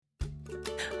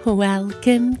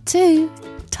Welcome to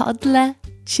Toddler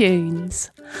Tunes.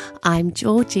 I'm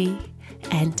Georgie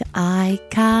and I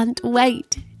can't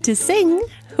wait to sing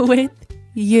with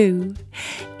you.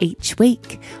 Each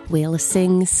week we'll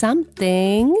sing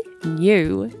something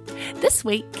new. This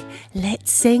week,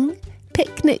 let's sing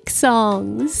picnic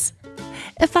songs.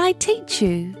 If I teach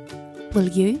you, will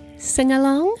you sing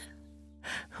along?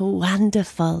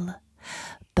 Wonderful.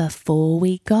 Before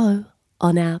we go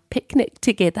on our picnic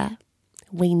together,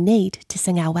 we need to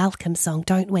sing our welcome song,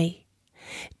 don't we?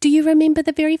 Do you remember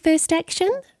the very first action?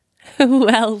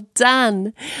 Well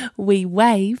done. We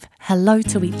wave hello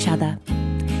to each other.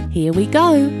 Here we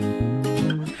go.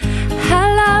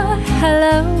 Hello,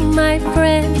 hello, my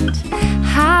friend.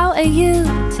 How are you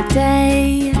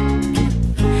today?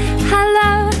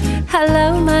 Hello,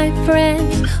 hello, my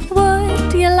friend.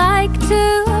 Would you like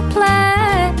to play?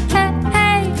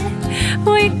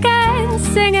 We can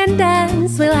sing and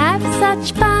dance. We'll have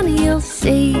such fun, you'll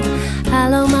see.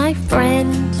 Hello, my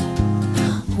friend.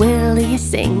 Will you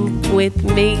sing with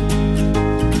me?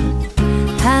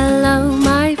 Hello,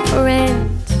 my friend.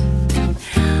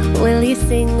 Will you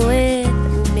sing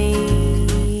with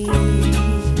me?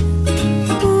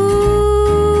 Ooh.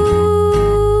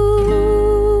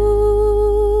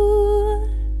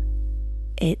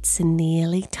 It's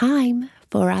nearly time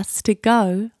for us to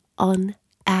go on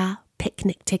our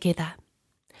picnic together.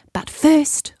 But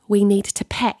first, we need to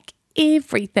pack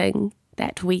everything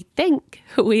that we think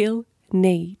we'll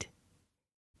need.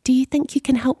 Do you think you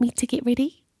can help me to get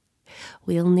ready?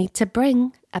 We'll need to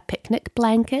bring a picnic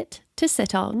blanket to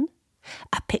sit on,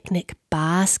 a picnic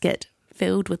basket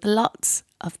filled with lots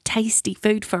of tasty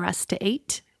food for us to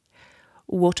eat,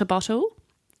 water bottle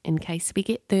in case we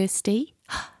get thirsty,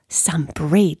 some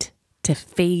bread to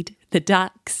feed the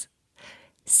ducks,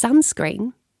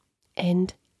 sunscreen,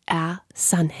 and our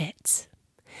sun hats.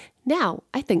 Now,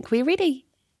 I think we're ready.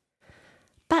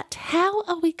 But how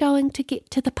are we going to get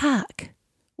to the park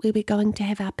where we're going to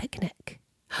have our picnic?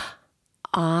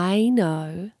 I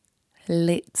know.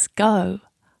 Let's go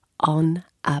on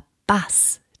a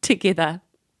bus together.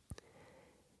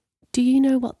 Do you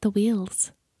know what the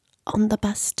wheels on the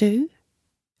bus do?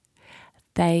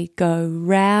 They go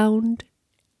round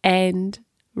and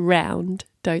round,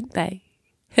 don't they?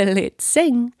 Let's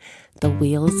sing the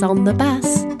wheels on the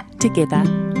bus together.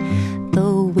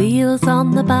 The wheels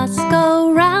on the bus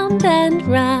go round and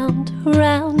round,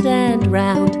 round and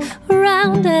round,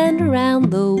 round and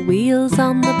round. The wheels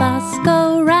on the bus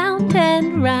go round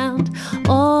and round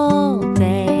all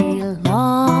day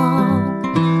long.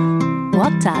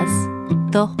 What does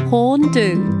the horn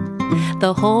do?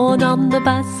 The horn on the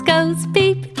bus goes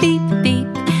beep, beep, beep,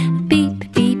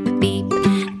 beep, beep, beep,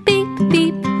 beep,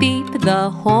 beep, beep. The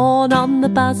horn on the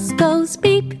bus goes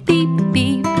beep, beep,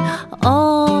 beep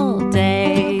all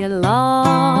day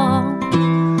long.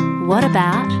 What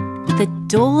about the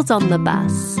doors on the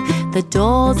bus? The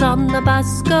doors on the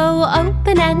bus go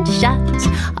open and shut,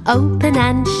 open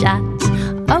and shut,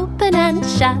 open and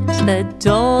shut. The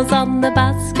doors on the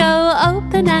bus go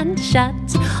open and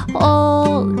shut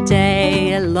all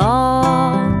day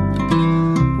long.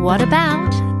 What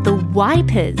about the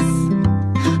wipers?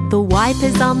 The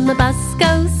wipers on the bus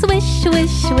go swish, swish,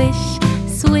 swish,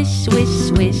 swish, swish,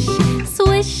 swish,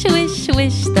 swish, swish,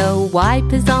 swish. The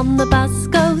wipers on the bus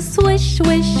go swish,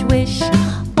 swish, swish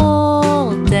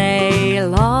all day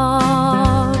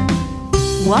long.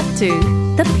 What do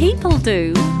the people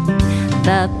do?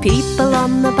 The people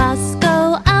on the bus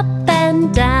go up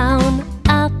and down,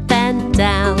 up and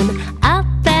down, up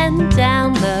and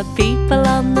down. The people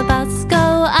on the bus go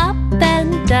up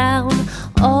and down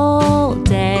all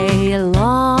day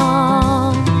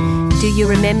long. Do you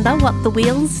remember what the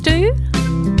wheels do?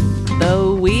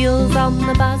 The wheels on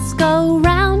the bus go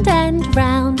round and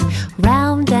round,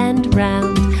 round and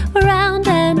round, round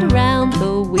and round.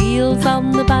 The wheels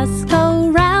on the bus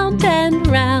go round and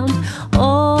round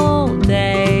all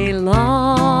day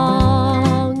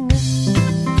long.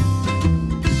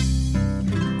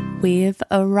 We've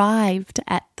arrived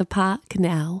at the park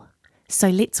now, so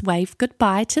let's wave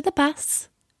goodbye to the bus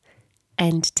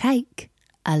and take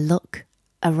a look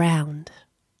around.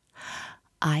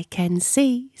 I can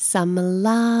see some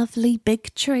lovely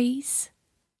big trees,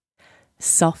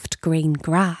 soft green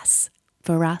grass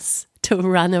for us to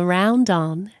run around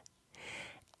on,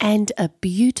 and a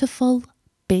beautiful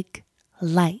big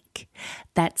lake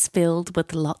that's filled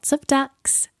with lots of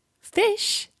ducks,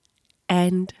 fish,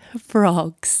 and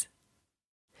frogs.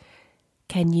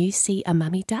 Can you see a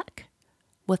mummy duck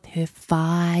with her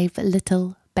 5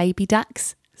 little baby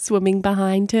ducks swimming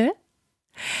behind her?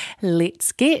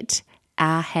 Let's get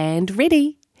our hand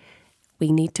ready.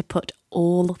 We need to put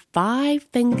all 5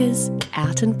 fingers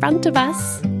out in front of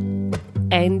us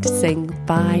and sing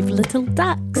 5 little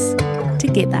ducks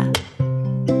together.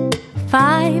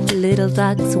 5 little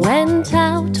ducks went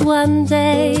out one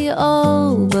day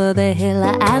over the hill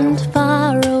and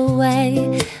far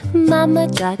away. Mama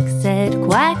duck said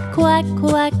quack, quack,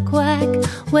 quack, quack,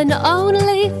 when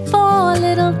only 4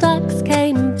 little ducks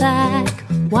came back.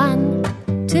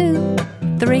 1, 2,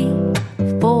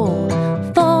 3,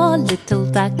 4. 4 little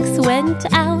ducks went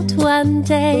out one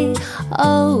day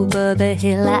over the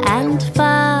hill and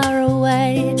far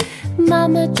away.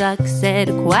 Mama duck said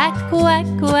quack, quack,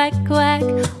 quack, quack,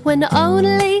 when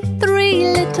only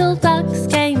 3 little ducks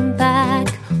came back.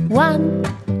 1,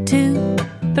 2,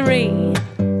 3.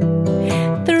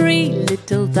 3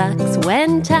 little ducks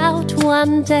went out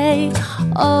one day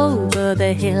over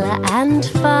the hill and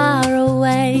far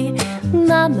away.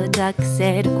 Mama duck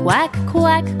said quack,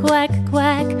 quack, quack,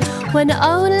 quack, when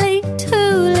only 2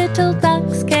 little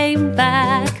ducks came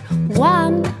back.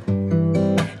 1,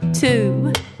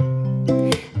 2.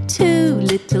 2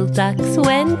 little ducks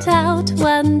went out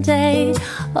one day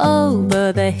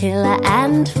over the hill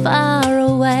and far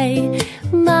away.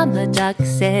 Mama duck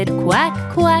said quack,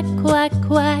 quack, quack,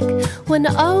 quack, when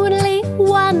only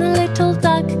 1 little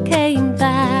duck came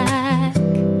back.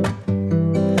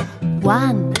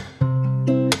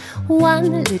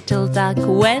 1 little duck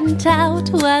went out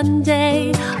one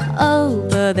day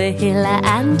over the hill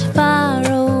and far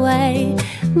away.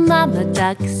 Mama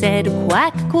duck said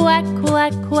quack, quack,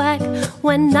 quack, quack,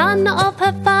 when none of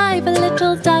her 5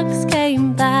 little ducks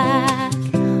came back.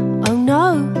 Oh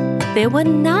no, there were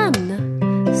none.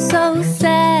 So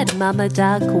sad, Mama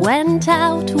duck went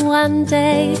out one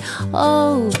day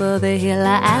over the hill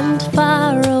and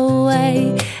far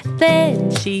away. Then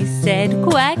she said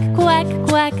quack, quack,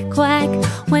 quack, quack,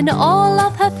 when all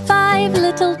of her 5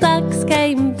 little ducks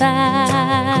came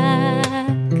back.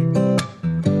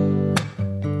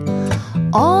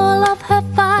 All of her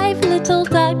 5 little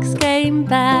ducks came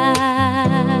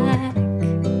back.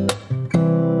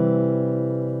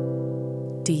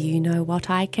 Do you know what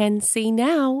I can see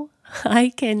now?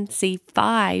 I can see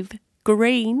 5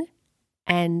 green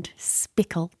and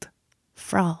speckled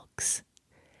frogs.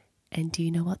 And do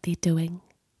you know what they're doing?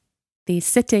 They're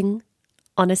sitting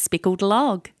on a speckled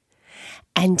log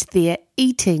and they're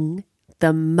eating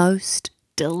the most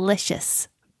delicious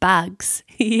bugs.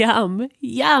 Yum,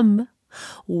 yum.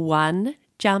 One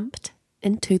jumped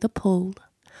into the pool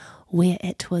where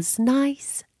it was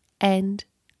nice and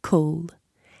cool.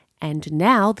 And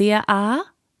now there are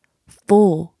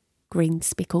 4 green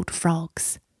speckled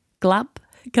frogs. Glub,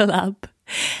 glub.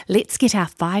 Let's get our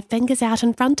 5 fingers out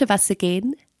in front of us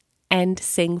again and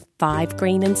sing 5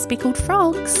 green and speckled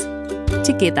frogs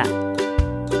together.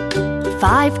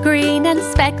 5 green and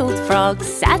speckled frogs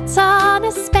sat on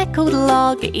a speckled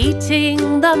log,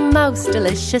 eating the most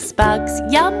delicious bugs.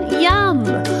 Yum, yum.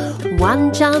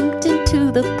 One jumped into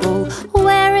the pool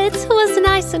where it was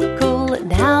nice and cool.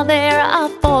 Now there are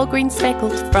 4 green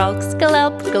speckled frogs.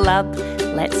 Glub, glub.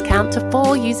 Let's count to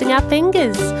 4 using our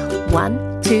fingers.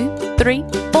 1, 2, 3,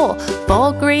 4.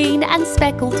 4 green and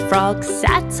speckled frogs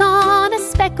sat on a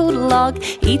speckled log,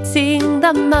 eating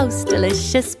the most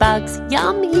delicious bugs.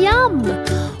 Yum, yum.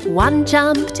 One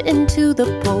jumped into the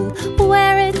pool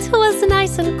where it was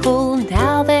nice and cool.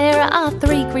 Now there are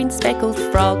 3 green speckled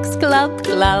frogs. Glub,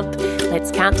 glub.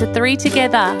 Let's count to 3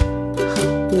 together.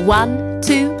 1,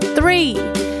 2, 3.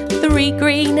 3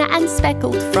 green and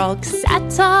speckled frogs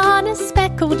sat on a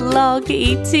speckled log,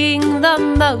 eating the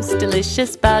most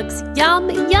delicious bugs. Yum,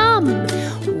 yum.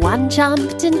 One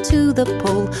jumped into the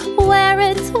pool where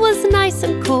it was nice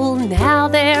and cool. Now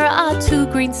there are 2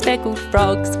 green speckled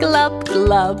frogs. Glub,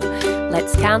 glub.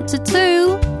 Let's count to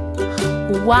 2.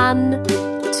 1,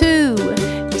 2.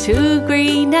 2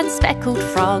 green and speckled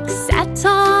frogs sat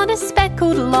on a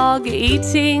speckled log,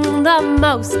 eating the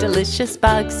most delicious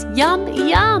bugs. Yum,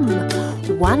 yum.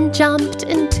 One jumped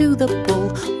into the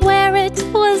pool where it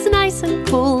was nice and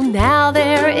cool. Now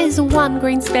there is 1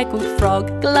 green speckled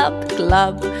frog. Glub,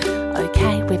 glub.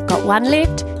 Okay, we've got 1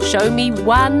 left. Show me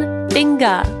 1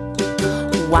 finger.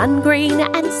 1 green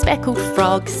and speckled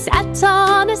frog sat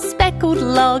on a speckled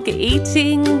log,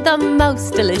 eating the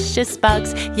most delicious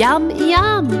bugs. Yum,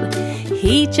 yum.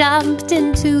 He jumped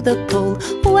into the pool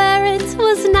where it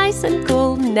was nice and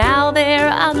cool. Now there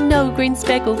are no green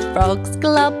speckled frogs.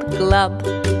 Glub, glub.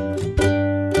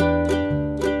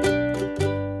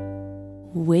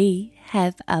 We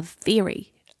have a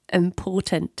very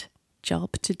important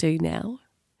job to do now.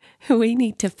 We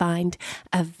need to find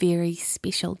a very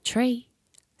special tree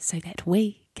so that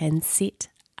we can set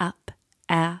up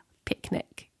our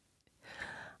picnic.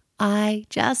 I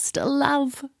just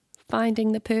love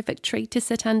finding the perfect tree to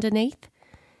sit underneath.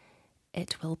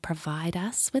 It will provide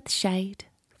us with shade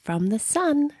from the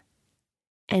sun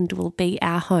and will be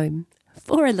our home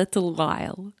for a little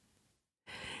while.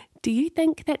 Do you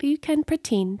think that you can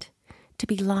pretend to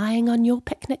be lying on your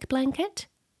picnic blanket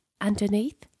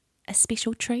underneath a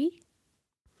special tree?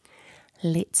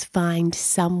 Let's find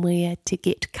somewhere to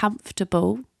get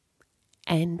comfortable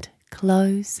and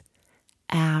close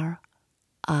our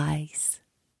eyes.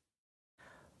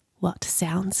 What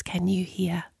sounds can you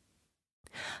hear?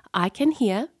 I can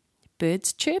hear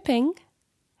birds chirping,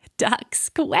 ducks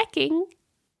quacking,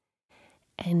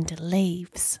 and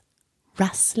leaves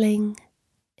rustling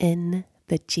in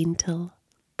the gentle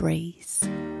breeze.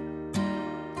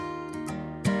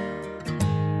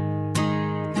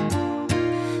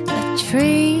 The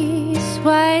trees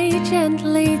sway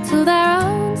gently to their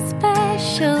own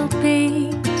special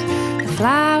beat. The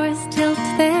flowers tilt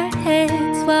their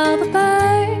heads while the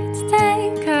birds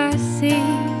take our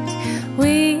seat.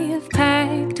 We've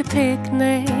packed a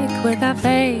picnic with our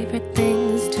favorite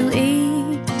things to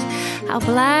eat. Our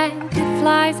blanket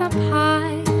flies up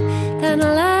high, then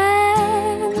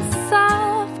lands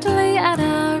softly at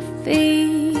our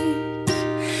feet.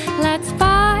 Let's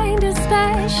find a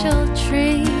special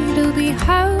tree to be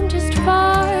home just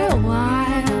for a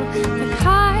while, the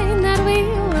kind that we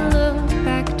will look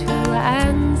back to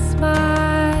and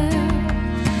smile.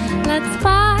 Let's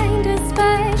find a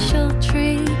special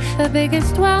tree, the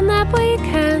biggest one that we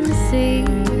can see,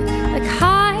 the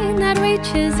kind that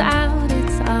reaches out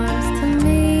its arms to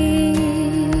me.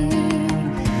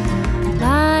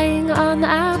 Lying on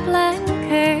our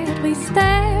blanket, we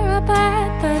stare up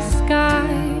at the sky,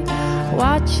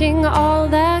 watching all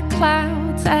the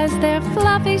clouds as their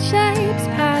fluffy shapes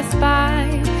pass by.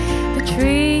 The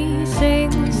tree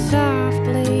sings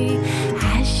softly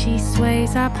as she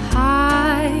sways up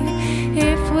high.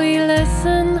 If we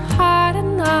listen hard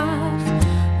enough,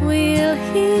 we'll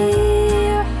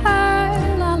hear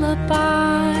her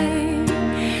lullaby.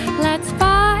 Let's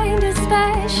find a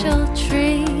special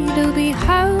tree to be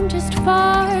home just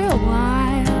for a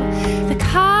while, the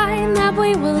kind that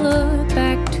we will look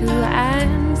back to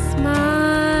and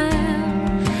smile.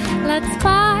 Let's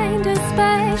find a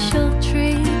special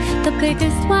tree, the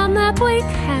biggest one that we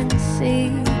can see,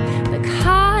 the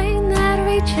kind that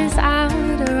reaches out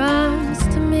her arms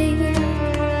to me.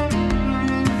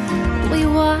 We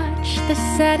watch the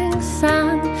setting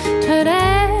sun turn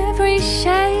every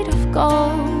shade of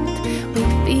gold. We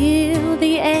feel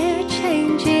the air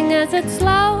changing as it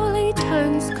slowly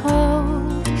turns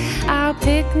cold. Our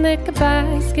picnic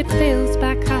basket fills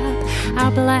back up,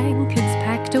 our blankets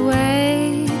packed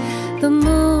away. The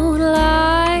moon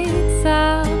lights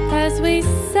up as we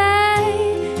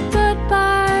say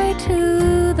goodbye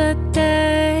to the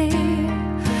day.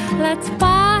 Let's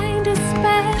find a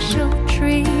special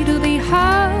tree to be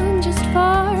home just for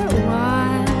a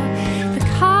while, the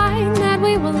kind that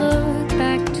we will look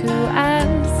back to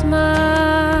and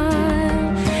smile.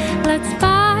 Let's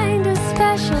find a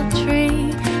special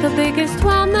tree, the biggest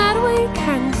one that we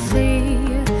can see,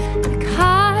 the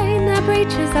kind that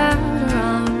reaches out her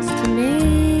arms to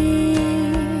me.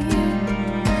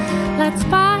 Let's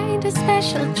find a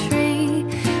special tree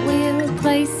we'll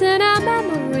place in our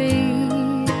memory,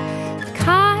 the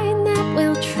kind that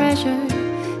we'll treasure,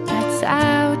 that's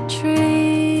our tree.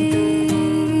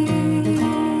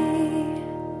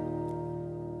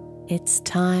 It's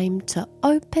time to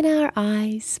open our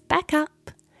eyes back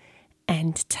up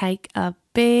and take a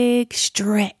big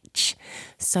stretch.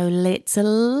 So let's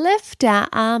lift our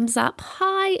arms up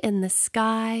high in the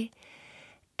sky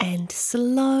and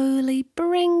slowly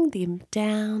bring them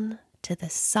down to the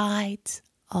sides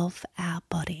of our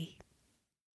body.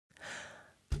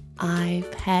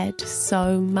 I've had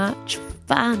so much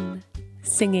fun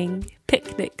singing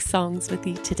picnic songs with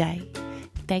you today.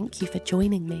 Thank you for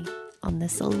joining me on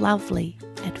this lovely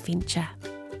adventure.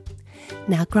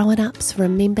 Now, grown-ups,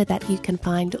 remember that you can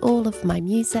find all of my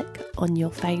music on your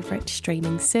favourite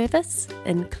streaming service,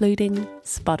 including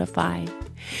Spotify.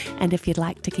 And if you'd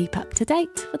like to keep up to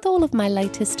date with all of my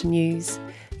latest news,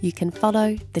 you can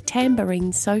follow the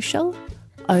Tambourine Social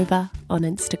over on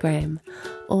Instagram.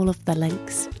 All of the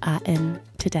links are in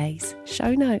today's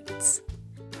show notes.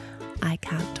 I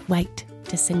can't wait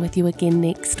to sing with you again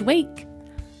next week.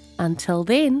 Until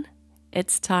then,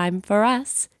 it's time for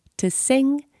us to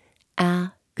sing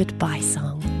our goodbye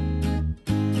song.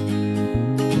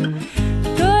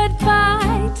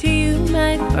 Goodbye to you,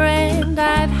 my friend.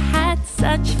 I've had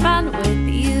such fun with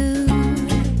you.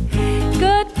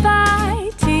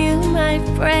 Goodbye to you, my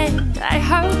friend.